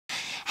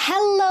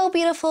Hello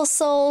beautiful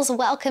souls,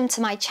 welcome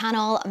to my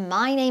channel.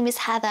 My name is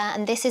Heather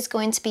and this is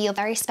going to be your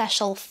very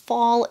special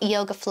fall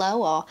yoga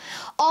flow, or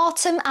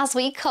autumn as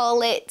we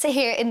call it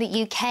here in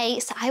the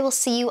UK. So I will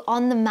see you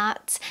on the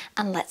mat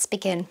and let's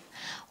begin.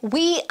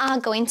 We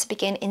are going to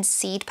begin in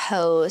seed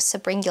pose. So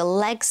bring your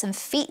legs and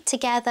feet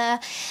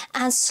together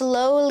and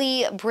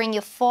slowly bring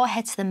your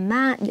forehead to the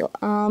mat. Your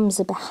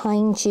arms are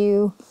behind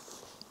you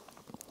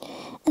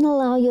and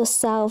allow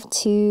yourself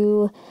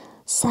to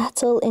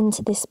settle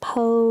into this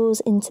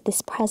pose, into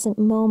this present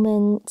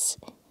moment.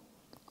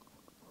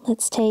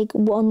 Let's take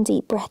one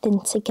deep breath in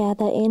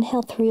together.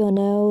 Inhale through your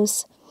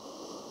nose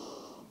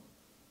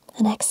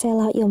and exhale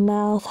out your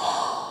mouth.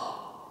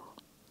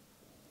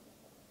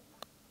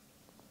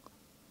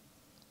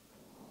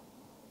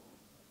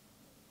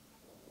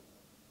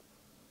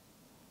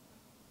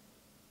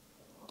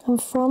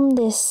 And from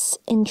this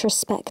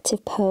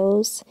introspective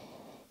pose,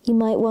 you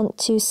might want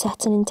to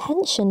set an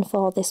intention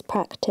for this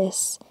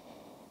practice.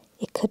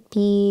 It could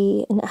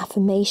be an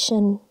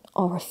affirmation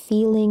or a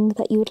feeling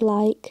that you would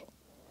like.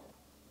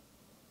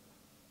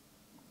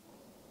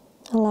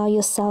 Allow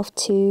yourself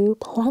to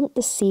plant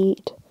the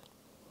seed.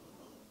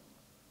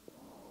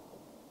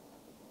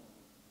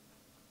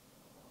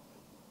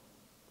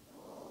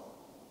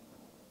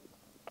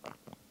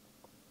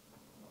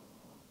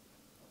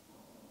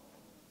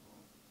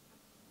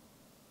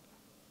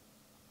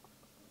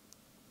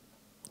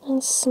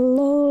 And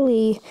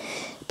slowly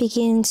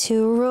begin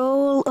to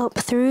roll up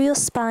through your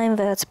spine,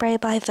 vertebrae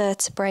by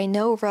vertebrae,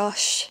 no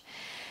rush.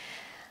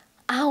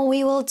 And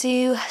we will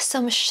do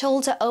some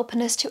shoulder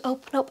openers to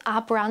open up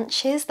our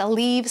branches. The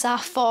leaves are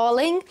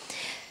falling.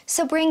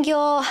 So bring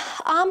your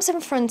arms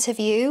in front of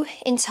you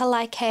into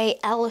like a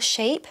L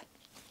shape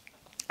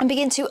and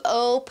begin to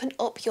open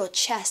up your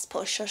chest.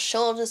 Push your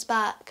shoulders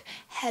back,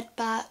 head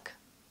back.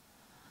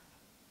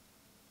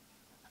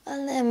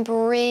 And then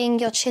bring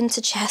your chin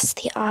to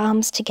chest, the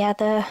arms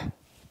together.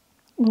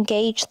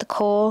 Engage the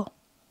core.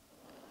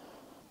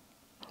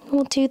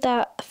 We'll do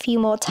that a few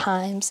more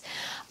times.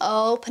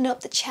 Open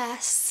up the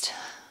chest,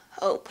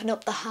 open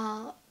up the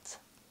heart.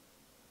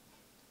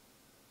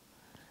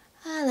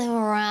 And then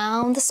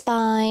around the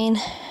spine,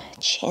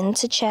 chin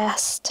to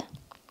chest.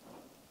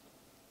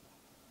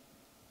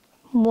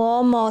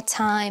 One more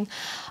time.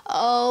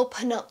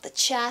 Open up the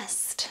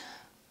chest.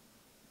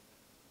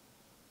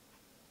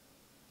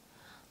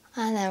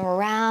 And then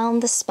around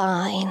the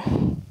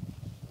spine.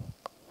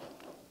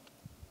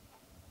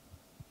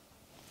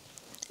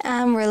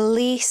 And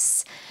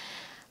release.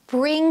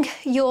 Bring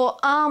your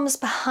arms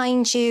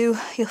behind you,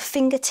 your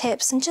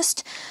fingertips, and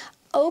just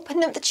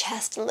open up the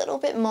chest a little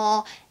bit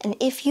more. And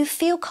if you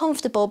feel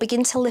comfortable,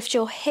 begin to lift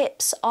your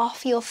hips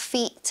off your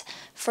feet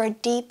for a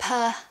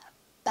deeper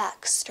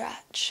back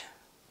stretch.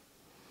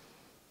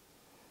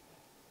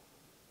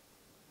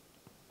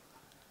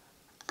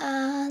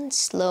 And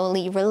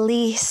slowly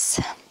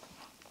release.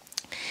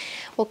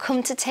 We'll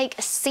come to take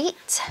a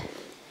seat.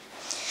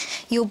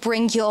 You'll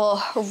bring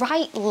your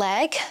right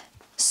leg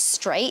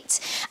straight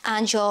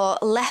and your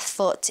left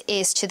foot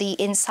is to the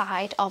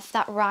inside of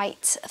that right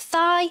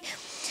thigh.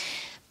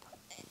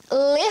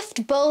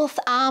 Lift both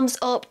arms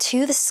up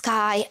to the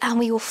sky and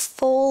we will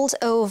fold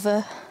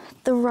over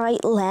the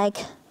right leg.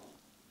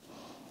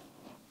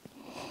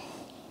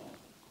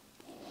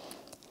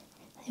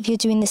 If you're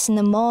doing this in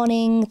the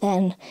morning,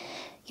 then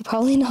you're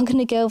probably not going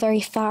to go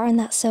very far, and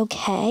that's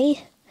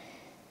okay.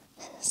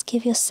 Just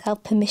give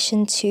yourself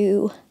permission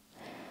to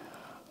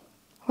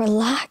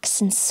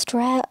relax and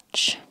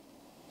stretch.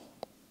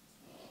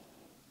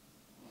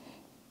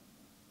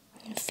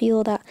 And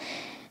feel that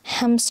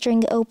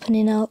hamstring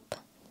opening up.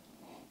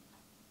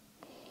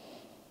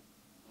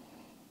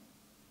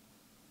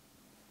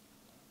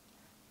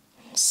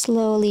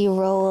 Slowly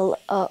roll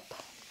up.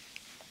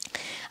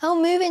 I'll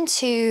move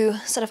into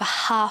sort of a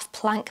half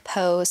plank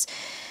pose.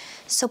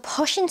 So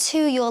push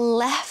into your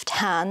left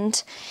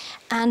hand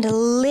and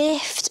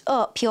lift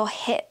up your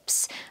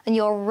hips, and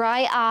your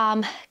right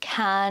arm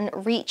can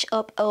reach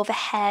up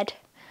overhead.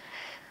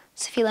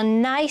 So feel a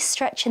nice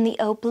stretch in the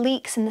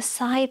obliques and the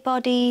side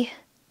body.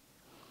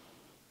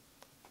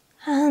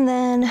 And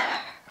then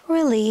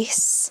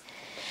release.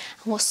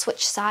 And we'll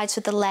switch sides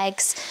with the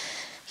legs.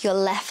 Your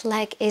left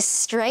leg is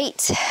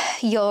straight.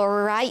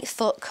 Your right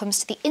foot comes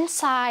to the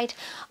inside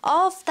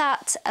of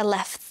that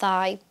left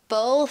thigh.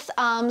 Both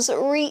arms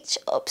reach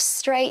up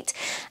straight.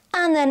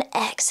 And then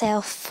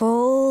exhale,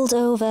 fold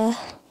over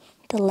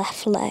the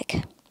left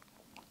leg.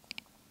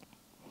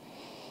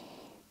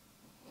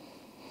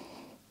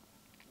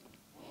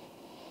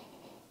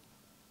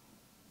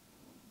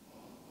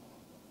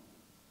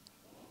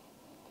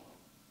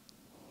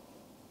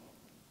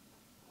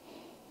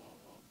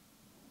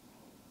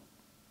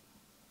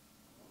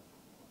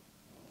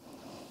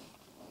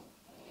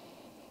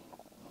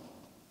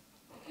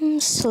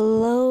 And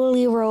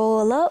slowly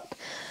roll up.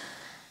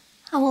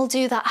 And we'll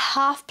do that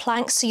half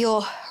plank. So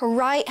your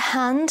right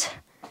hand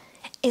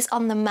is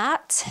on the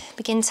mat.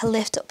 Begin to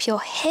lift up your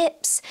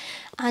hips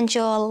and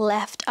your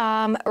left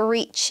arm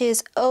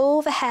reaches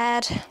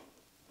overhead.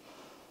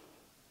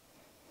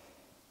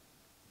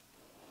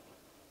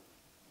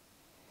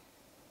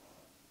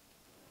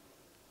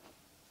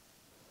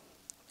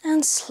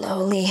 And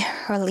slowly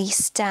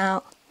release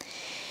down.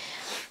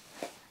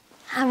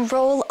 And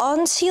roll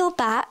onto your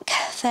back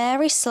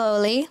very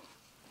slowly.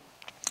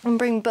 And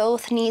bring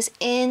both knees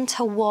in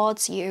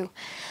towards you.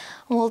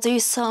 We'll do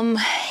some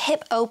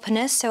hip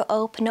openers, so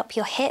open up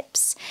your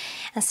hips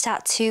and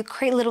start to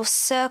create little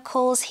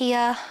circles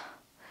here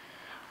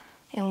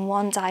in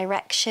one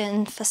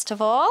direction first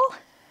of all.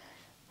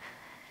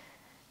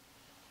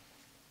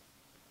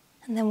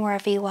 And then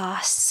wherever you are,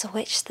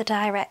 switch the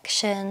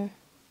direction.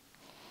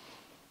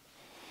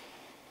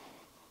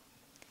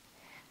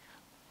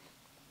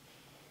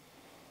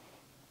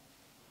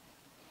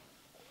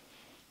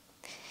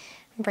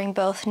 Bring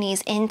both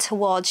knees in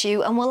towards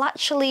you, and we'll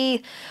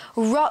actually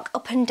rock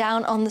up and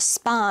down on the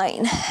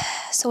spine.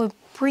 So we're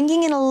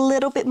bringing in a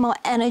little bit more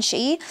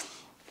energy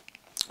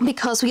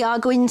because we are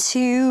going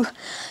to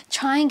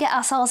try and get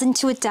ourselves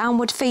into a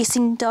downward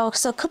facing dog.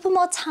 So a couple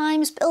more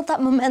times, build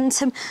that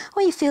momentum.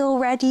 When you feel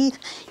ready,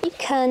 you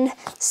can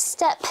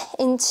step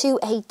into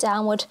a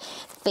downward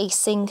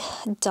facing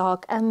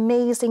dog.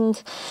 Amazing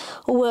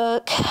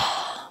work.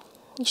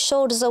 Your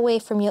shoulders away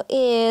from your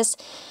ears.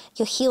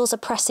 Your heels are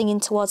pressing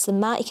in towards the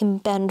mat. You can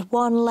bend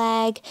one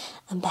leg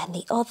and bend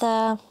the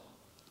other.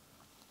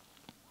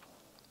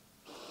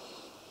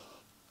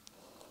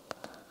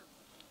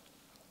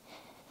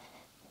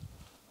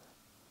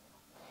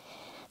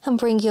 And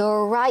bring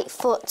your right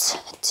foot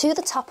to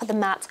the top of the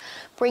mat.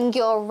 Bring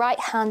your right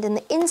hand in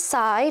the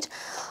inside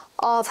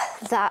of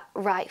that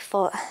right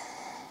foot.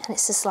 And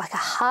it's just like a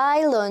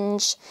high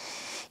lunge.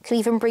 You can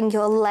even bring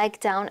your leg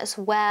down as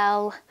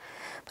well.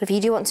 But if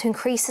you do want to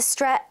increase the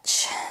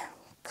stretch,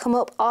 come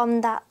up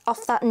on that,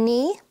 off that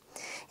knee.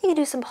 You can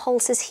do some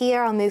pulses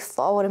here. I'll move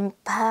forward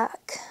and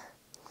back.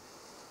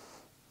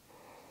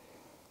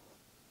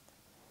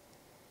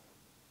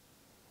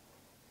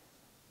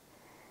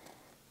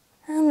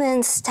 And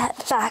then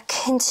step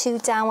back into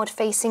downward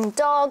facing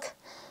dog.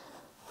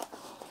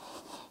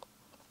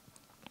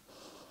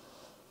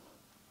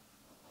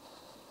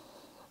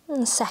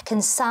 And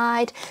second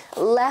side,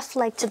 left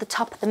leg to the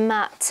top of the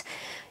mat.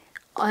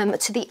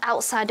 To the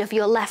outside of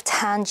your left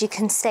hand, you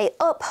can stay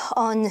up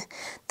on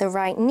the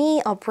right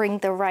knee or bring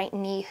the right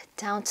knee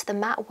down to the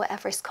mat,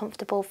 whatever is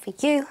comfortable for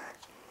you.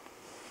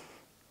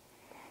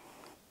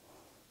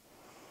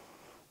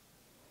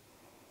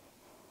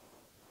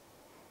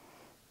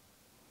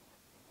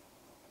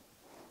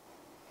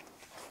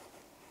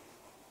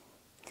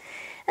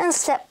 And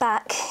step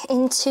back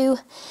into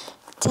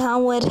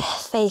downward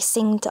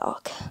facing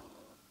dog.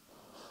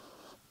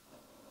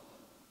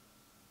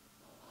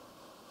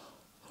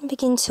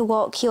 Begin to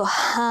walk your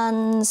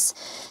hands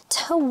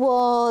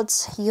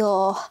towards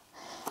your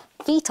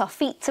feet or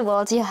feet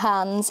towards your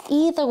hands.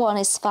 Either one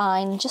is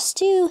fine. Just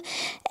do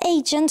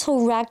a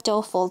gentle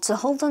ragdoll fold. So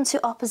hold on to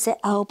opposite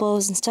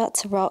elbows and start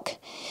to rock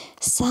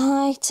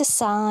side to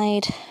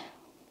side.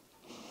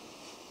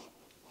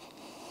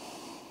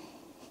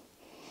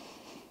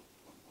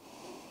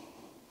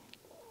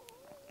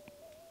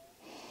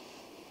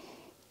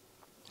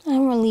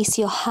 And release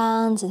your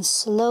hands and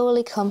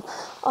slowly come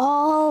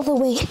all the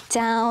way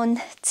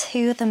down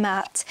to the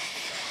mat.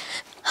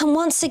 And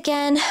once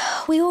again,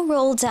 we will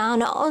roll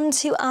down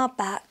onto our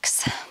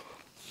backs.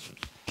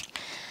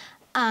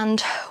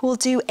 And we'll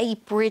do a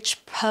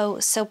bridge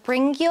pose. So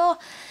bring your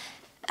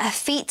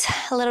feet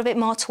a little bit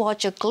more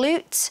towards your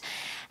glutes.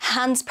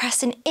 Hands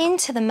pressing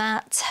into the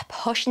mat,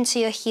 push into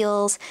your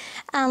heels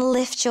and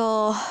lift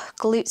your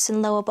glutes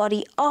and lower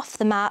body off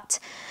the mat.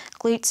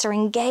 Glutes are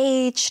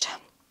engaged.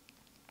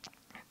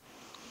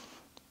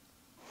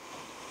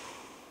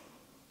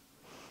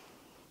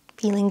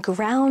 Feeling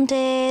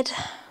grounded,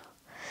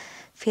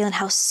 feeling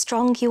how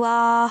strong you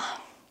are.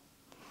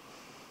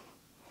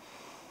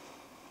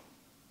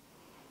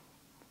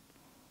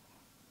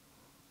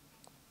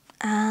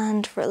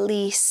 And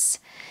release.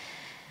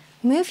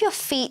 Move your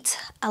feet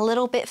a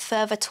little bit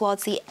further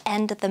towards the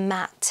end of the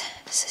mat.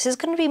 So this is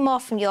going to be more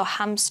from your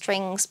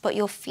hamstrings, but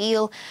you'll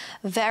feel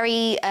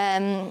very,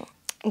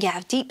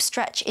 deep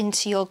stretch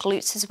into your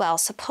glutes as well.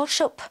 So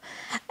push up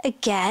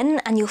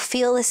again and you'll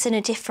feel this in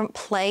a different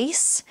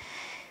place.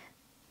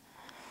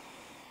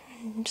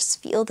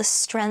 Just feel the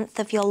strength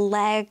of your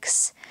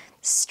legs,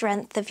 the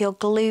strength of your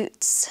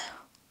glutes.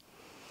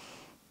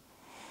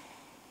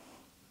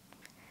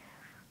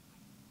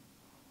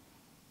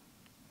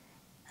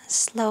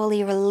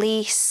 Slowly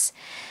release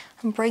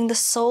and bring the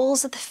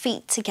soles of the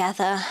feet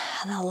together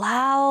and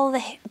allow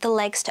the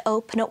legs to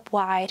open up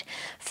wide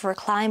for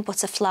reclined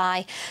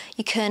butterfly.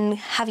 You can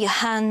have your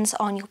hands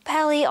on your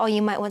belly or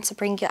you might want to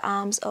bring your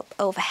arms up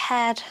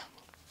overhead.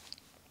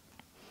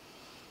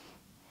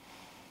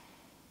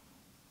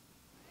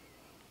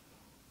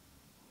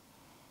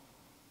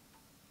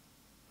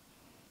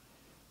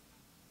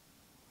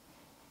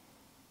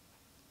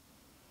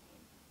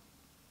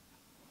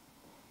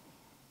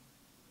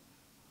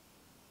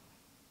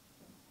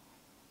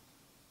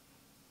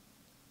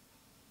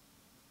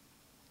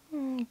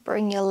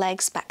 Bring your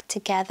legs back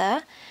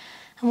together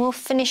and we'll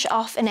finish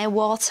off in a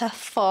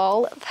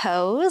waterfall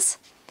pose.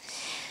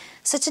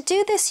 So to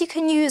do this, you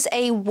can use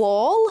a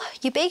wall.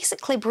 You're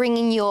basically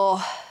bringing your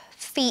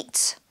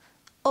feet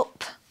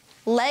up,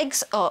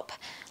 legs up.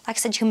 Like I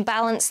said, you can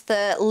balance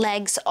the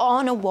legs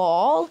on a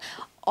wall,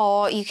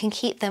 or you can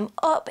keep them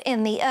up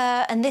in the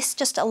air, and this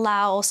just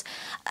allows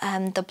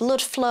the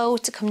blood flow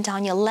to come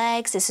down your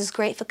legs. This is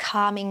great for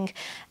calming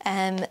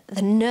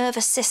the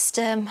nervous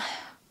system.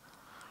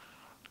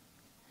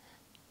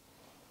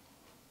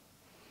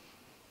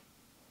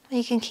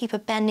 You can keep a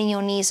bend in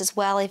your knees as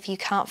well if you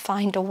can't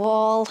find a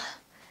wall.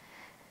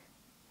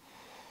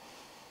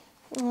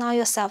 Allow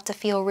yourself to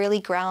feel really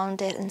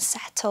grounded and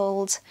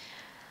settled.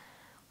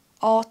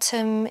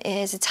 Autumn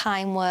is a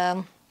time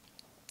where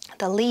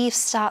the leaves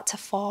start to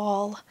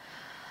fall,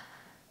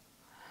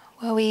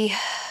 where we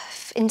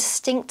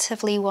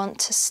instinctively want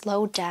to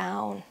slow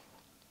down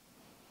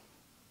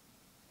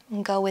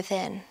and go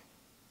within.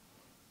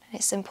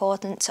 It's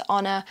important to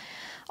honor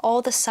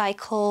all the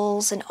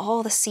cycles and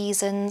all the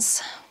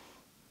seasons.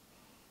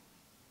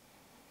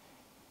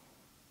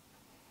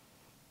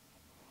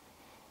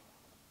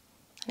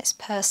 It's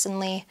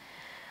personally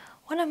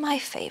one of my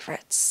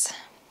favorites.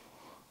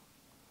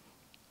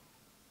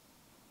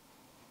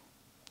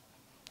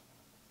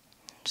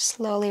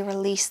 Slowly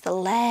release the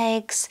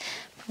legs,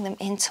 bring them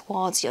in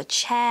towards your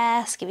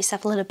chest, give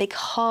yourself a little big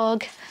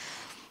hug.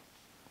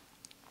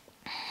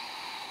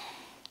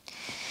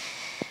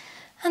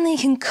 And then you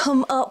can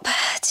come up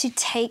to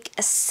take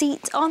a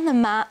seat on the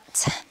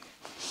mat,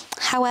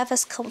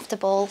 however's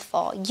comfortable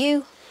for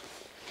you.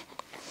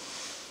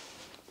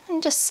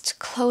 And just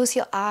close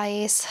your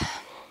eyes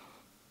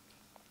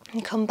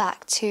and come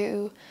back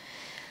to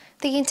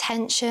the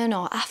intention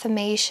or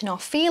affirmation or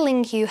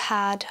feeling you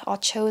had or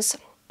chose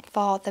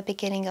for the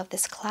beginning of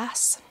this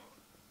class.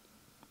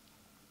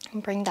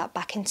 And bring that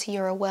back into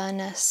your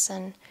awareness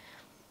and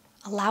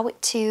allow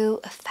it to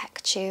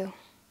affect you.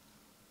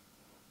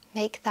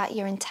 Make that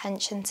your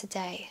intention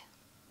today.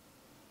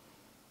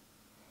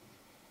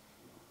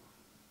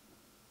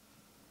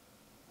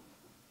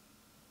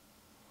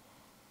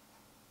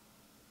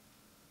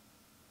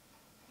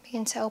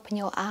 Begin to open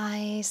your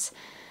eyes.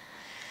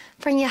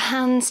 Bring your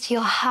hands to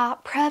your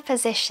heart prayer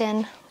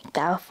position.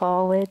 Bow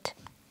forward.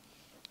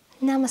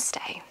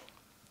 Namaste.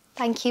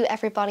 Thank you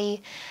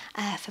everybody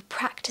for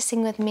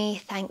practicing with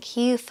me. Thank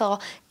you for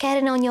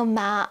getting on your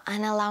mat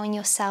and allowing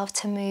yourself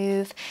to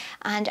move.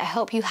 And I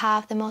hope you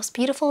have the most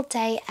beautiful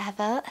day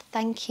ever.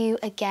 Thank you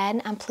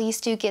again. And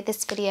please do give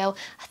this video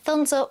a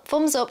thumbs up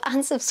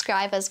and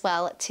subscribe as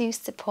well to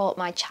support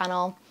my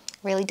channel. It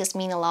really does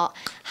mean a lot.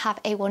 Have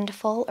a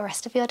wonderful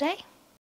rest of your day.